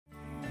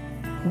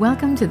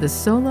Welcome to the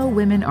Solo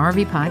Women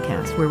RV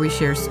Podcast, where we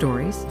share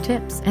stories,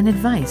 tips, and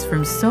advice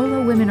from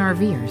solo women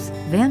RVers,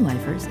 van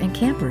lifers, and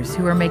campers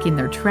who are making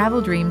their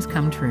travel dreams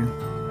come true.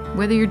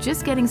 Whether you're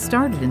just getting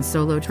started in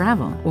solo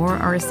travel or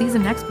are a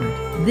seasoned expert,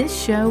 this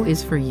show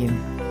is for you.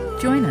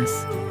 Join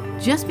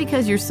us. Just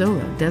because you're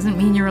solo doesn't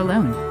mean you're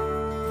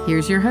alone.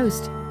 Here's your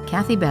host,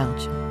 Kathy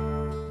Belge.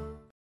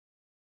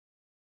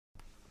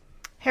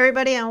 Hey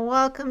everybody, and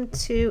welcome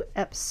to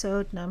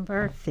episode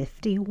number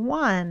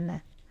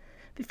 51.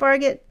 Before I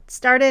get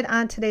started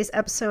on today's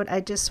episode,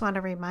 I just want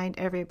to remind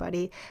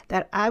everybody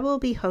that I will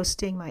be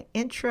hosting my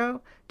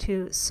Intro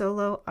to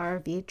Solo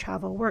RV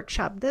Travel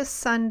Workshop this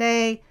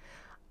Sunday,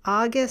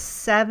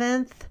 August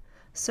 7th.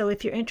 So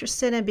if you're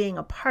interested in being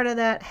a part of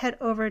that, head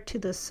over to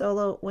the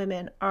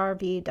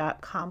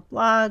solowomenrv.com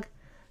blog.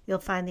 You'll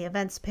find the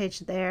events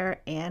page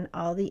there and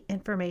all the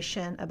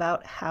information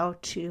about how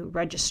to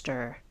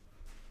register.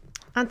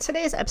 On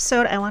today's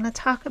episode, I want to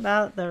talk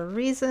about the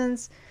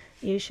reasons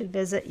you should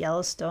visit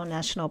Yellowstone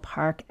National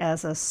Park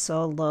as a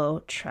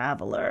solo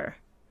traveler.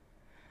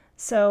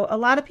 So a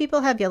lot of people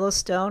have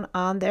Yellowstone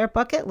on their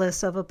bucket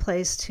list of a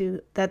place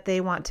that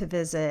they want to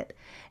visit.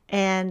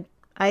 And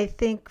I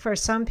think for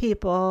some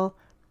people,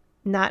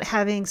 not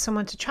having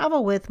someone to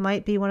travel with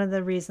might be one of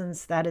the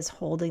reasons that is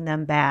holding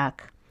them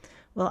back.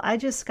 Well, I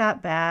just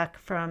got back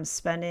from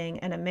spending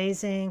an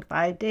amazing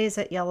 5 days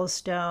at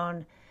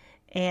Yellowstone.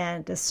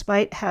 And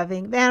despite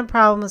having van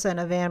problems and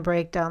a van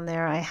breakdown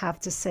there, I have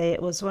to say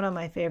it was one of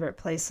my favorite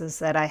places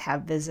that I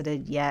have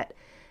visited yet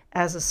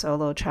as a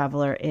solo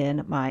traveler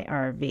in my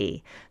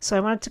RV. So I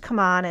wanted to come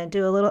on and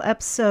do a little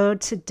episode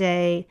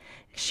today,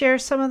 share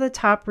some of the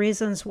top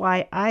reasons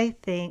why I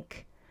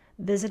think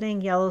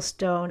visiting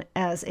Yellowstone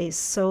as a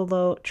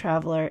solo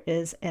traveler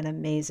is an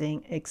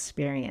amazing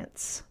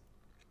experience.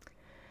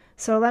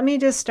 So let me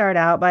just start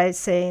out by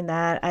saying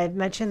that I've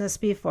mentioned this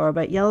before,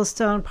 but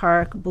Yellowstone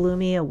Park blew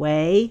me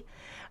away.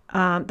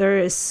 There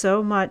is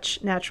so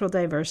much natural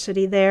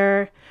diversity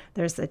there.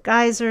 There's the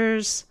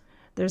geysers.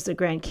 There's the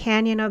Grand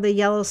Canyon of the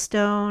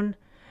Yellowstone.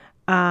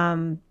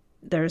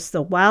 There's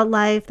the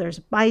wildlife. There's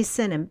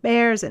bison and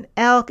bears and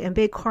elk and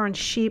bighorn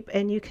sheep.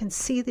 And you can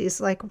see these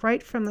like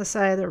right from the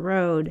side of the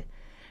road.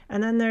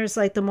 And then there's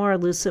like the more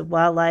elusive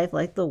wildlife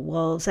like the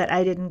wolves that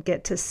I didn't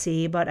get to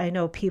see, but I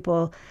know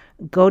people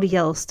go to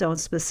Yellowstone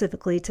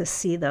specifically to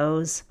see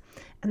those.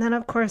 And then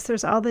of course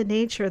there's all the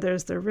nature.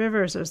 There's the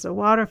rivers, there's the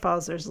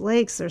waterfalls, there's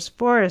lakes, there's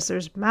forests,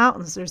 there's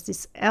mountains, there's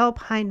these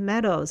alpine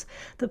meadows.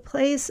 The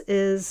place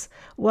is,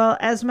 well,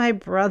 as my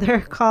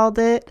brother called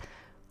it,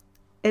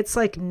 it's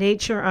like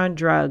nature on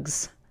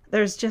drugs.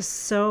 There's just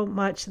so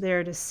much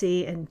there to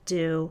see and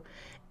do.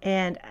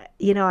 And,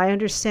 you know, I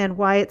understand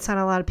why it's on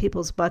a lot of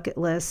people's bucket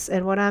lists.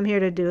 And what I'm here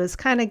to do is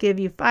kind of give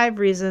you 5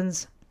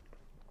 reasons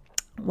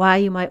why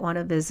you might want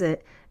to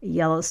visit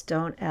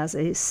Yellowstone as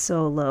a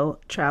solo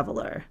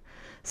traveler.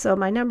 So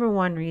my number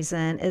 1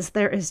 reason is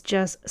there is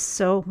just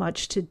so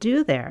much to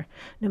do there.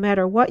 No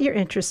matter what your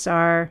interests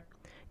are,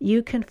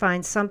 you can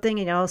find something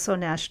in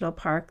Yellowstone National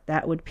Park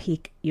that would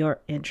pique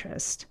your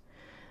interest.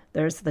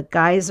 There's the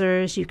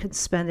geysers. You can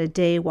spend a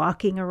day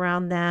walking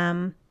around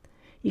them.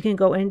 You can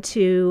go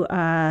into,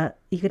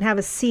 you can have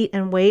a seat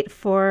and wait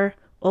for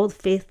Old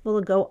Faithful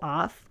to go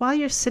off. While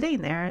you're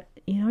sitting there,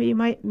 you know, you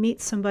might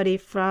meet somebody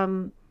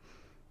from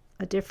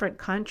a different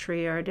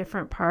country or a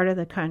different part of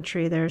the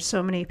country. There are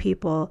so many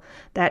people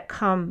that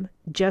come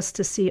just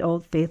to see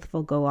Old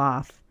Faithful go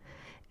off.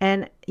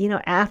 And, you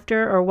know,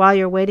 after or while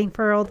you're waiting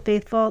for Old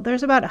Faithful,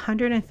 there's about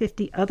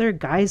 150 other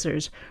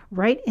geysers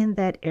right in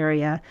that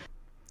area.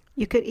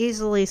 You could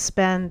easily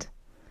spend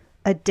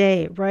a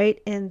day right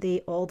in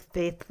the Old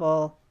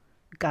Faithful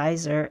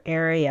geyser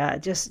area,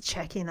 just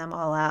checking them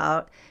all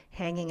out,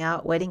 hanging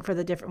out, waiting for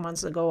the different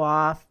ones to go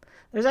off.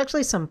 There's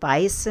actually some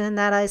bison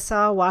that I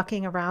saw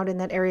walking around in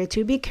that area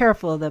too. Be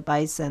careful of the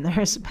bison.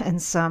 There's been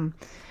some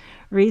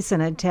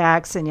recent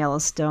attacks in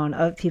Yellowstone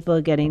of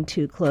people getting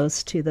too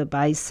close to the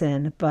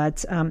bison.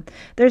 But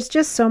there's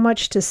just so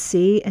much to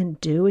see and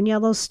do in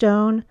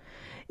Yellowstone.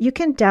 You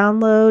can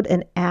download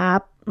an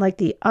app like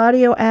the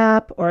audio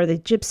app or the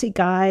Gypsy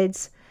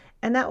Guides,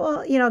 and that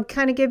will, you know,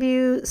 kind of give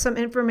you some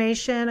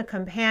information, a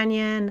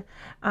companion,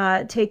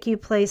 take you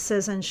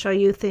places and show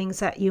you things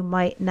that you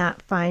might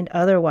not find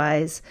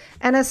otherwise.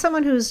 And as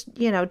someone who's,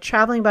 you know,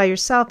 traveling by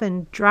yourself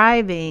and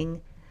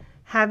driving,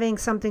 having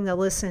something to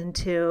listen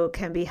to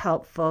can be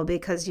helpful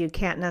because you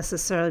can't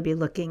necessarily be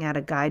looking at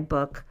a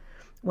guidebook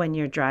when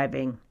you're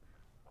driving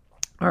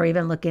or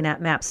even looking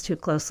at maps too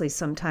closely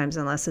sometimes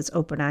unless it's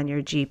open on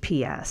your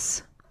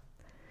GPS.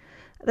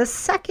 The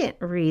second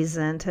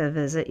reason to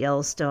visit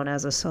Yellowstone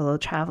as a solo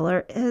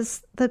traveler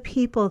is the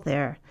people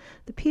there.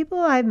 The people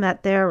I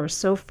met there were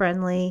so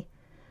friendly.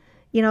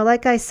 You know,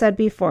 like I said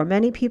before,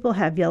 many people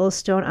have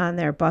Yellowstone on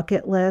their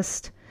bucket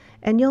list,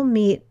 and you'll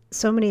meet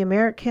so many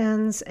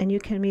Americans, and you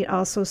can meet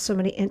also so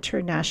many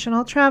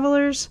international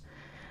travelers.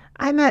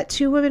 I met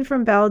 2 women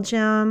from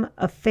Belgium,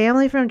 a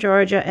family from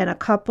Georgia, and a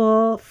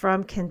couple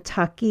from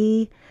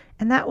Kentucky,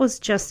 and that was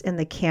just in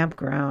the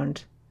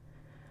campground.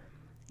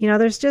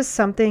 There's just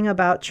something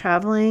about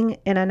traveling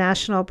in a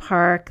national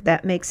park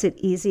that makes it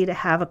easy to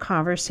have a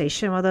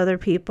conversation with other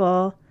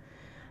people.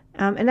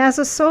 And as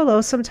a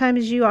solo,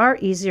 sometimes you are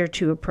easier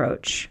to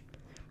approach.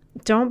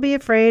 Don't be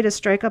afraid to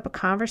strike up a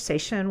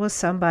conversation with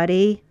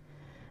somebody.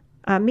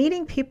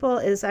 Meeting people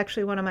is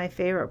actually one of my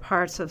favorite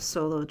parts of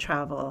solo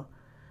travel.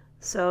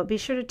 So be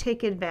sure to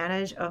take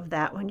advantage of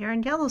that when you're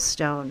in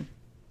Yellowstone.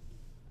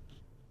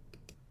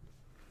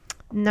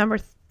 Number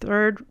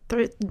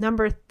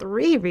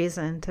three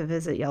reason to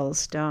visit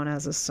Yellowstone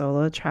as a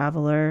solo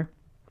traveler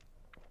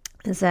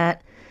is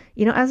that,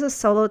 as a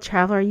solo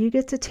traveler, you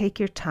get to take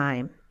your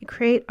time. You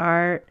create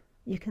art.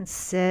 You can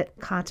sit,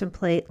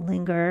 contemplate,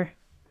 linger.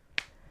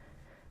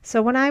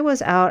 So when I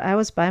was out, I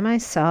was by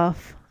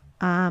myself.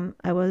 I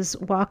was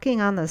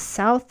walking on the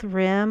south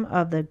rim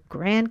of the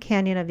Grand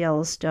Canyon of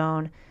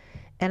Yellowstone,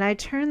 and I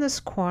turned this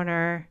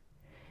corner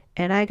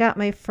and I got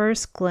my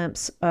first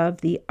glimpse of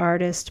the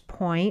Artist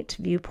Point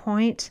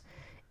viewpoint.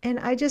 And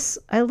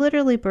I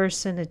literally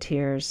burst into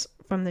tears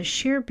from the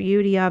sheer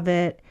beauty of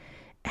it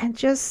and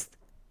just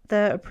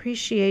the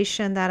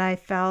appreciation that I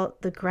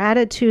felt, the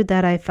gratitude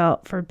that I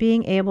felt for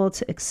being able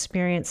to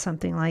experience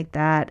something like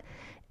that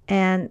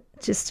and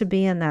just to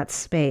be in that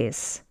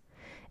space.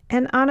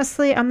 And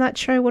honestly, I'm not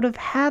sure I would have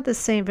had the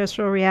same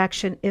visceral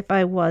reaction if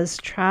I was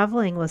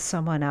traveling with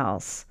someone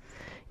else.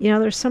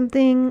 There's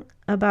something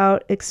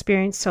about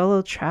experienced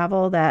solo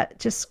travel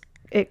that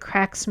it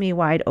cracks me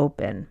wide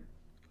open.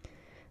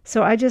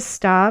 So I just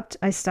stopped.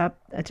 I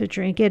stopped to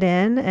drink it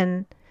in.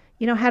 And,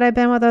 had I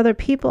been with other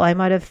people, I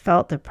might have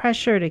felt the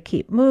pressure to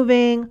keep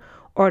moving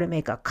or to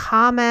make a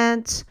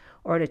comment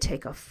or to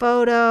take a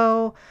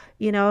photo,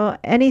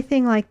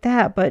 anything like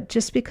that. But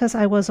just because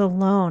I was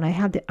alone, I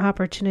had the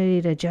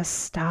opportunity to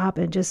just stop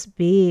and just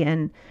be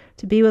and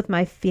to be with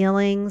my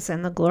feelings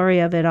and the glory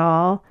of it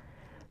all.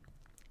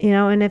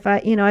 And if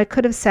I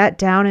could have sat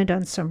down and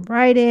done some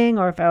writing,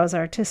 or if I was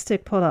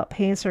artistic, pulled out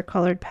paints or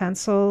colored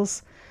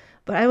pencils.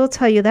 But I will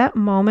tell you that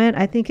moment,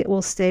 I think it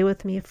will stay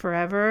with me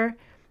forever.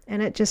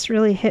 And it just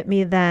really hit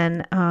me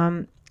then.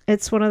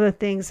 It's one of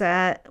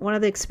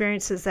the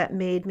experiences that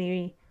made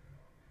me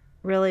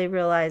really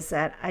realize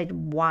that I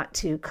want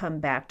to come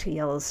back to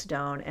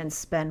Yellowstone and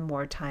spend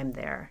more time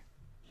there.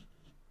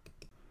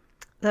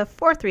 The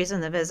fourth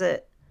reason to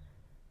visit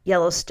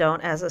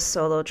Yellowstone as a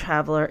solo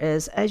traveler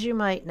is, as you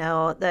might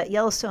know, that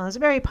Yellowstone is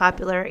very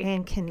popular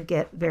and can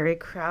get very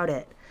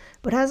crowded.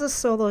 But as a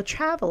solo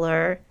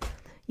traveler,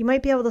 you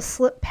might be able to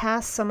slip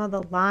past some of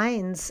the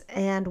lines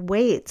and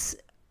waits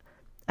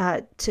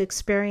to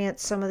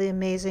experience some of the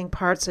amazing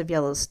parts of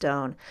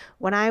Yellowstone.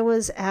 When I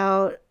was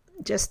out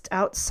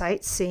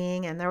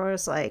sightseeing, and there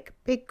was like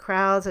big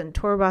crowds and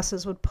tour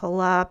buses would pull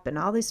up and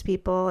all these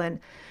people, and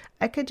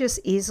I could just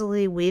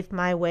easily weave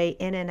my way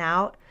in and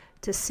out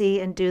to see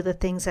and do the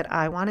things that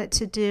I wanted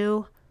to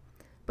do.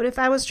 But if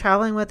I was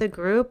traveling with a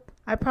group,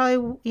 I probably,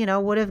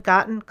 would have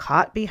gotten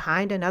caught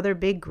behind another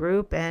big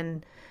group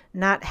and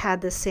not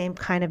had the same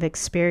kind of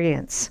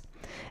experience.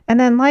 And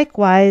then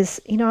likewise,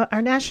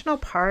 our national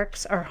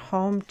parks are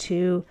home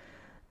to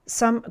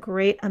some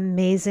great,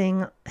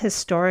 amazing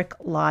historic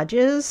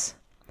lodges.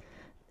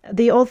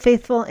 The Old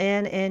Faithful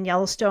Inn in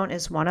Yellowstone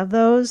is one of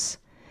those.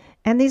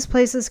 And these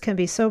places can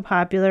be so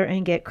popular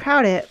and get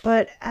crowded,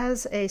 but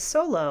as a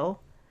solo,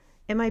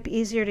 it might be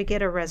easier to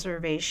get a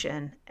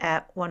reservation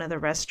at one of the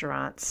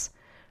restaurants.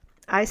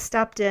 I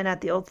stopped in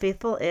at the Old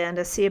Faithful Inn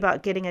to see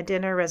about getting a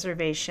dinner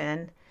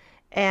reservation.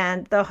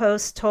 And the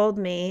host told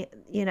me,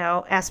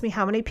 asked me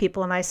how many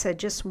people, and I said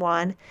just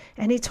one.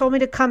 And he told me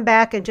to come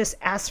back and just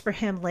ask for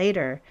him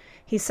later.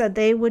 He said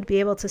they would be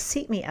able to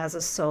seat me as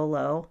a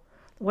solo,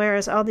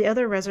 whereas all the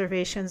other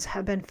reservations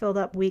have been filled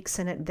up weeks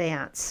in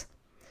advance.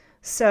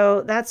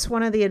 So that's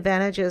one of the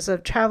advantages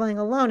of traveling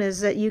alone, is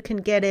that you can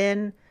get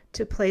in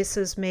to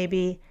places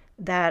maybe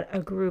that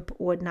a group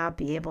would not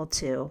be able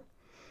to.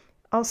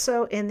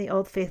 Also in the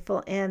Old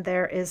Faithful Inn,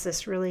 there is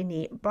this really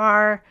neat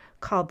bar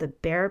called the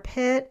Bear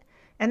Pit,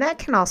 and that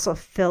can also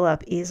fill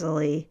up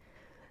easily.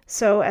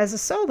 So as a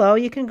solo,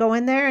 you can go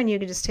in there and you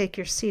can just take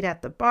your seat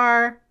at the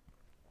bar.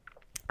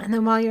 And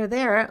then while you're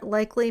there,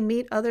 likely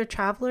meet other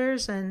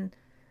travelers and,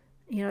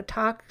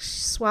 talk,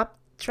 swap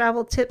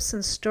travel tips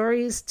and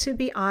stories. To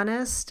be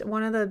honest,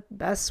 one of the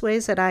best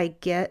ways that I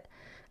get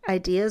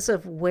ideas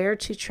of where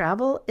to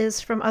travel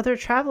is from other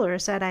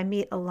travelers that I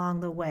meet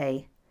along the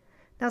way.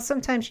 Now,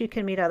 sometimes you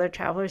can meet other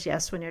travelers,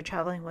 yes, when you're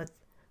traveling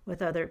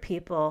with other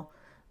people,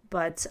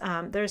 but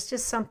there's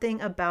just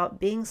something about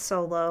being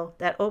solo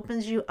that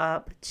opens you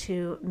up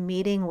to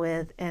meeting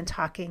with and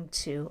talking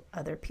to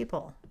other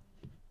people.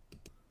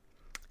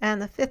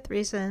 And the fifth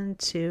reason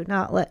to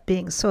not let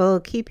being solo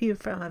keep you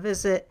from a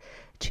visit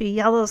to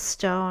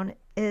Yellowstone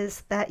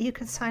is that you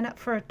can sign up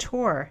for a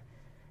tour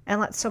and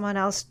let someone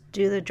else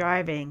do the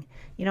driving.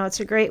 It's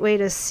a great way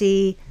to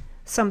see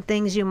some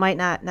things you might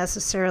not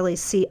necessarily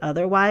see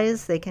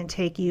otherwise. They can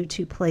take you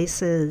to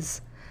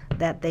places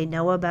that they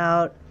know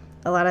about.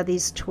 A lot of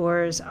these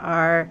tours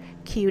are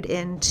cued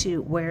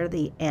into where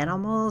the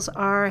animals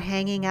are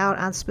hanging out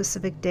on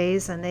specific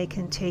days, and they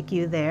can take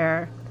you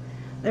there.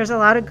 There's a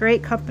lot of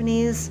great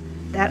companies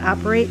that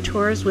operate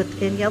tours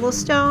within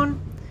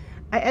Yellowstone.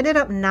 I ended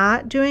up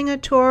not doing a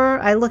tour.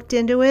 I looked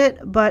into it,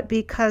 but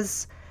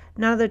because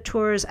none of the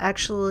tours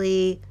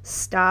actually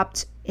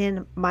stopped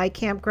in my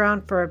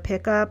campground for a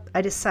pickup,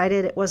 I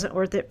decided it wasn't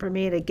worth it for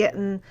me to get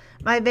in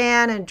my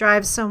van and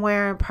drive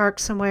somewhere and park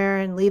somewhere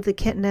and leave the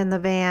kitten in the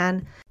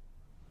van.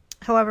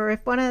 However,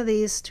 if one of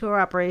these tour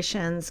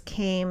operations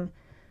came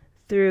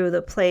through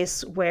the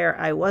place where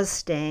I was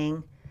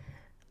staying,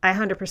 I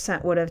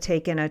 100% would have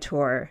taken a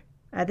tour.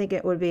 I think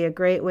it would be a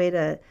great way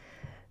to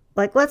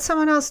let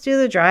someone else do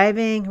the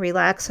driving,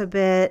 relax a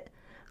bit,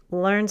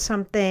 learn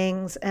some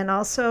things, and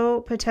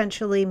also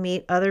potentially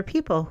meet other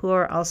people who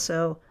are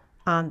also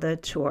on the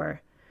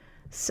tour.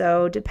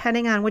 So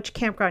depending on which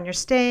campground you're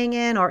staying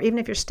in, or even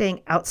if you're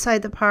staying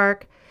outside the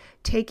park,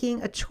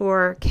 taking a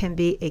tour can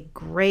be a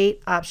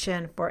great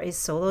option for a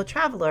solo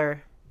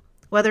traveler,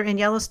 whether in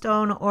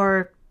Yellowstone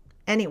or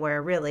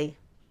anywhere really.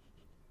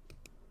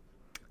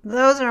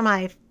 Those are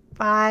my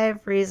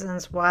 5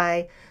 reasons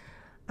why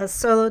a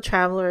solo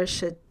traveler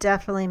should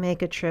definitely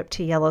make a trip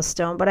to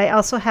Yellowstone. But I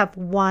also have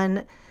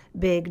one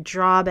big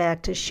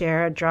drawback to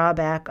share, a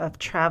drawback of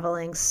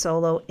traveling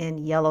solo in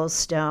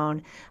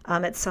Yellowstone.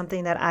 It's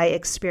something that I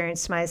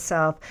experienced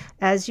myself.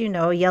 As you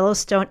know,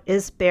 Yellowstone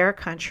is bear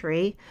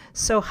country,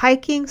 so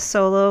hiking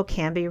solo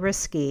can be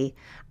risky.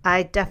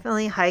 I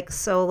definitely hike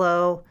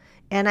solo,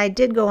 and I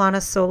did go on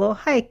a solo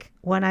hike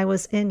when I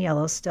was in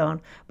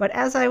Yellowstone. But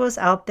as I was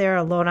out there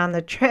alone on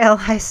the trail,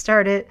 I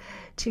started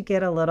to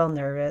get a little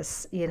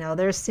nervous. You know,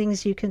 there's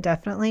things you can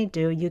definitely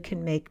do. You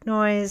can make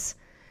noise.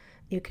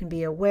 You can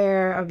be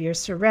aware of your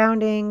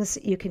surroundings.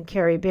 You can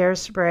carry bear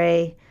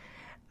spray.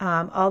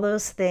 All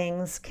those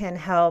things can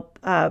help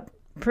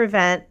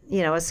prevent,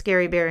 a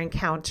scary bear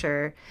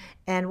encounter.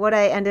 And what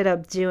I ended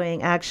up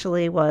doing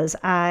actually was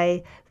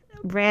I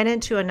ran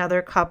into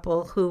another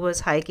couple who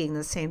was hiking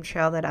the same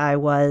trail that I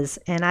was.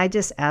 And I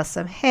just asked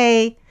them,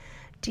 hey,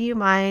 do you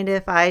mind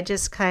if I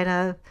just kind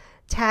of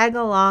tag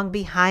along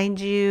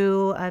behind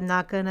you? I'm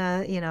not going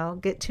to,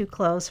 get too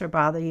close or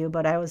bother you,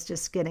 but I was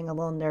just getting a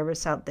little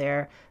nervous out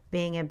there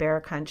being in bear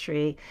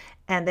country.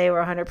 And they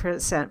were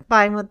 100%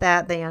 fine with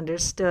that. They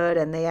understood.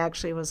 And they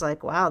actually was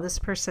like, wow, this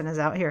person is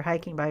out here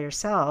hiking by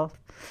herself.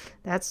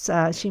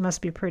 She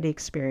must be pretty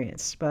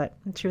experienced. But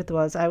the truth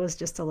was, I was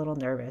just a little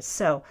nervous.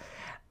 So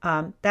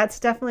that's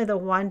definitely the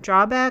one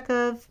drawback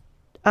of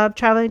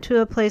traveling to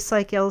a place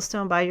like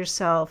Yellowstone by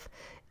yourself,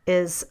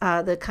 is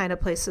the kind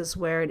of places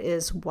where it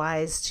is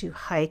wise to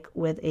hike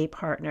with a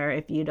partner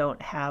if you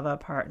don't have a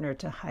partner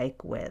to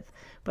hike with.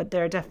 But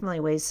there are definitely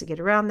ways to get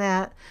around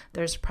that.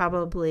 There's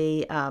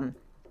probably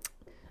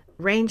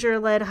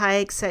ranger-led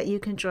hikes that you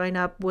can join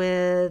up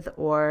with,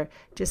 or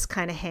just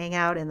kind of hang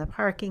out in the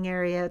parking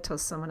area till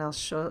someone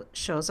else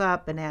shows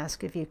up and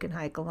ask if you can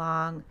hike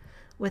along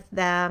with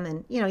them.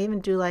 And,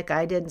 even do like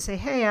I did and say,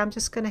 hey, I'm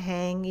just going to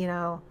hang,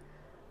 a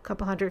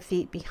couple 100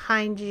 feet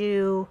behind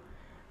you.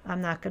 I'm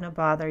not going to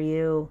bother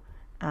you,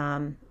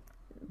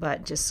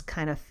 but just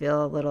kind of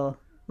feel a little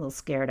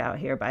scared out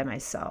here by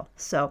myself.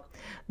 So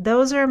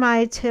those are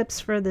my tips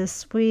for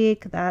this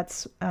week.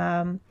 That's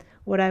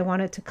what I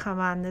wanted to come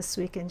on this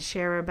week and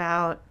share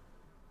about.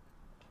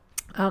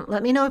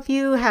 Let me know if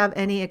you have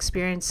any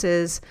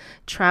experiences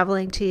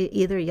traveling to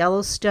either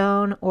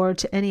Yellowstone or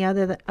to any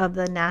other of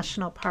the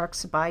national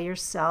parks by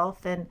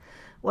yourself, and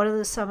what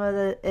are some of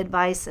the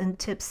advice and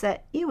tips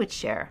that you would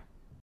share.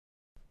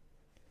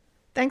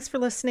 Thanks for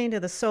listening to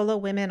the Solo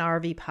Women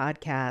RV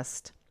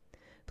podcast.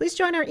 Please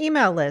join our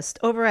email list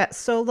over at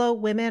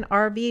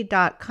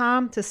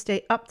solowomenrv.com to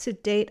stay up to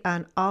date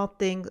on all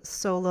things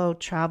solo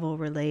travel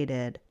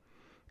related.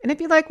 And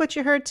if you like what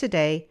you heard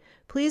today,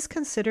 please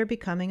consider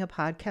becoming a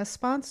podcast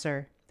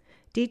sponsor.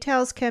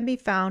 Details can be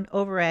found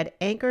over at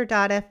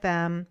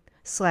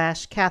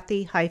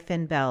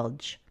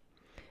anchor.fm/Kathy-Belge.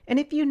 And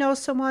if you know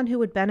someone who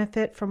would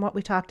benefit from what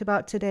we talked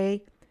about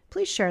today,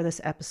 please share this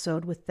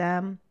episode with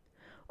them.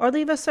 Or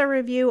leave us a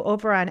review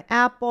over on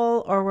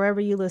Apple or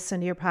wherever you listen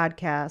to your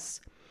podcasts.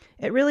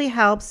 It really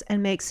helps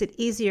and makes it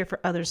easier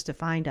for others to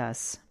find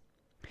us.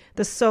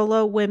 The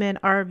Solo Women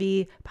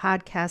RV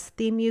podcast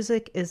theme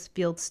music is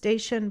Field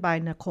Station by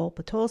Nicole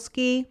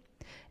Potolsky.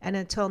 And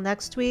until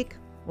next week,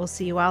 we'll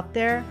see you out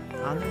there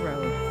on the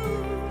road.